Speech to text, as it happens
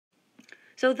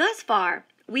So thus far,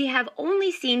 we have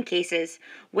only seen cases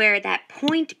where that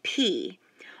point P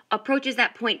approaches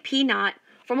that point P naught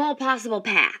from all possible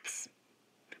paths.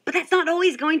 But that's not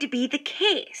always going to be the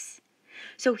case.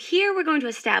 So here we're going to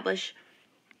establish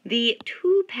the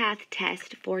two-path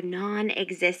test for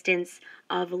non-existence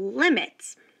of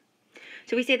limits.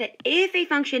 So we say that if a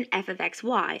function f of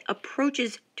xy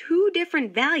approaches two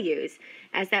different values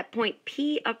as that point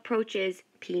P approaches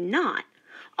P naught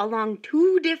along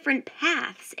two different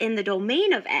paths in the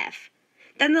domain of f,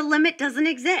 then the limit doesn't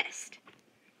exist.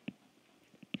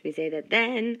 So we say that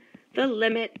then the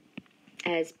limit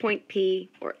as point P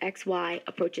or xy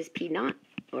approaches P naught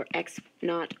or x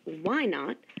naught y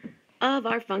naught of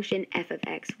our function f of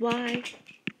xy,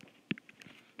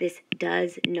 this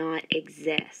does not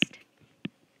exist.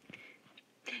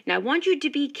 Now I want you to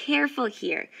be careful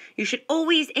here. You should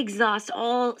always exhaust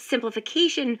all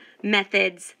simplification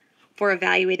methods for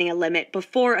evaluating a limit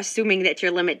before assuming that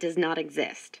your limit does not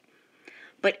exist.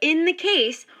 But in the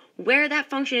case where that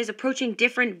function is approaching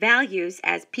different values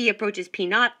as P approaches P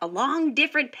naught along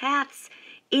different paths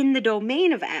in the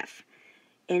domain of f,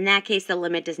 in that case the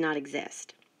limit does not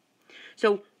exist.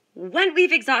 So when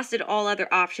we've exhausted all other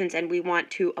options and we want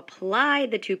to apply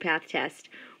the two-path test,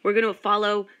 we're going to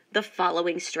follow the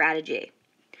following strategy.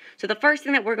 So the first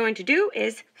thing that we're going to do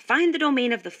is find the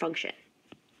domain of the function.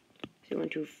 So we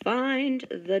want to find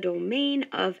the domain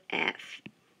of f.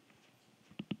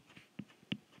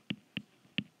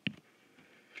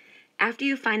 After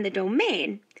you find the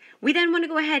domain, we then want to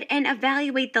go ahead and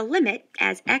evaluate the limit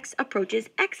as x approaches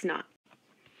x naught.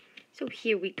 So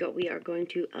here we go. We are going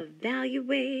to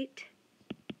evaluate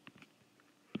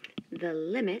the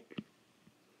limit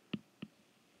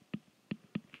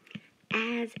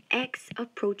as x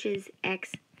approaches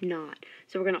x naught.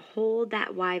 So we're going to hold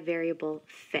that y variable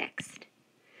fixed.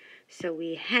 So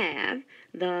we have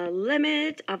the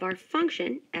limit of our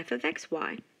function f of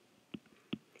xy.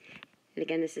 And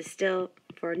again, this is still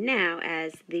for now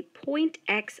as the point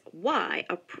xy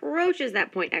approaches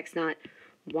that point x naught,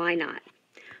 y naught.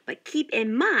 But keep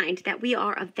in mind that we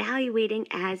are evaluating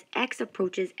as x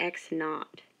approaches x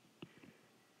naught.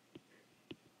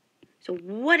 So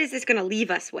what is this going to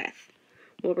leave us with?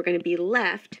 Well, we're going to be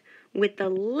left with the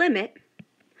limit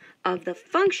of the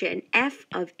function f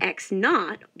of x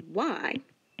naught, y,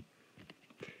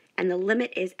 and the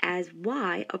limit is as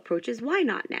y approaches y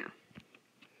naught now.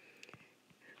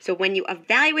 So when you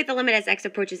evaluate the limit as x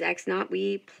approaches x naught,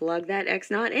 we plug that x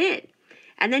naught in.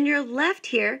 And then you're left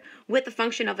here with the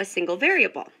function of a single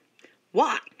variable,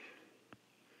 y.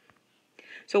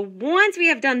 So once we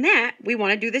have done that, we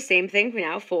want to do the same thing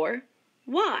now for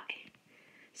y.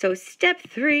 So step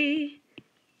 3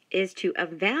 is to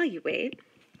evaluate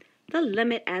the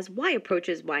limit as y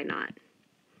approaches y naught.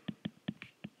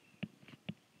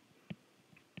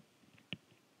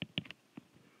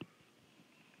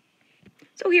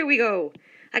 So here we go.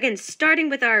 Again, starting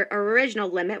with our original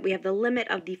limit, we have the limit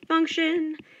of the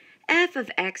function f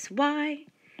of xy,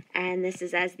 and this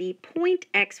is as the point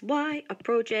xy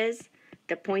approaches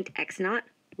the point x naught,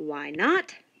 y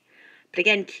naught. But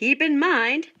again, keep in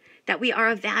mind that we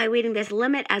are evaluating this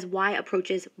limit as y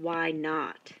approaches y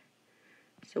naught.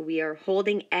 So we are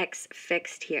holding x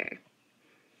fixed here.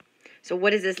 So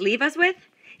what does this leave us with?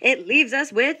 It leaves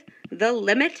us with the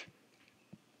limit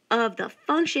of the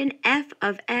function f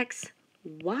of x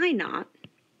y naught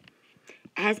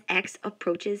as x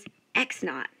approaches x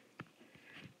naught.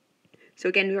 So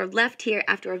again, we are left here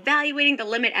after evaluating the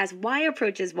limit as y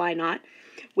approaches y naught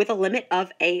with a limit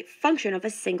of a function of a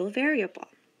single variable.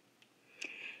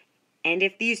 And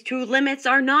if these two limits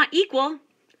are not equal,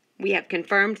 we have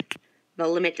confirmed the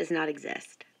limit does not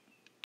exist.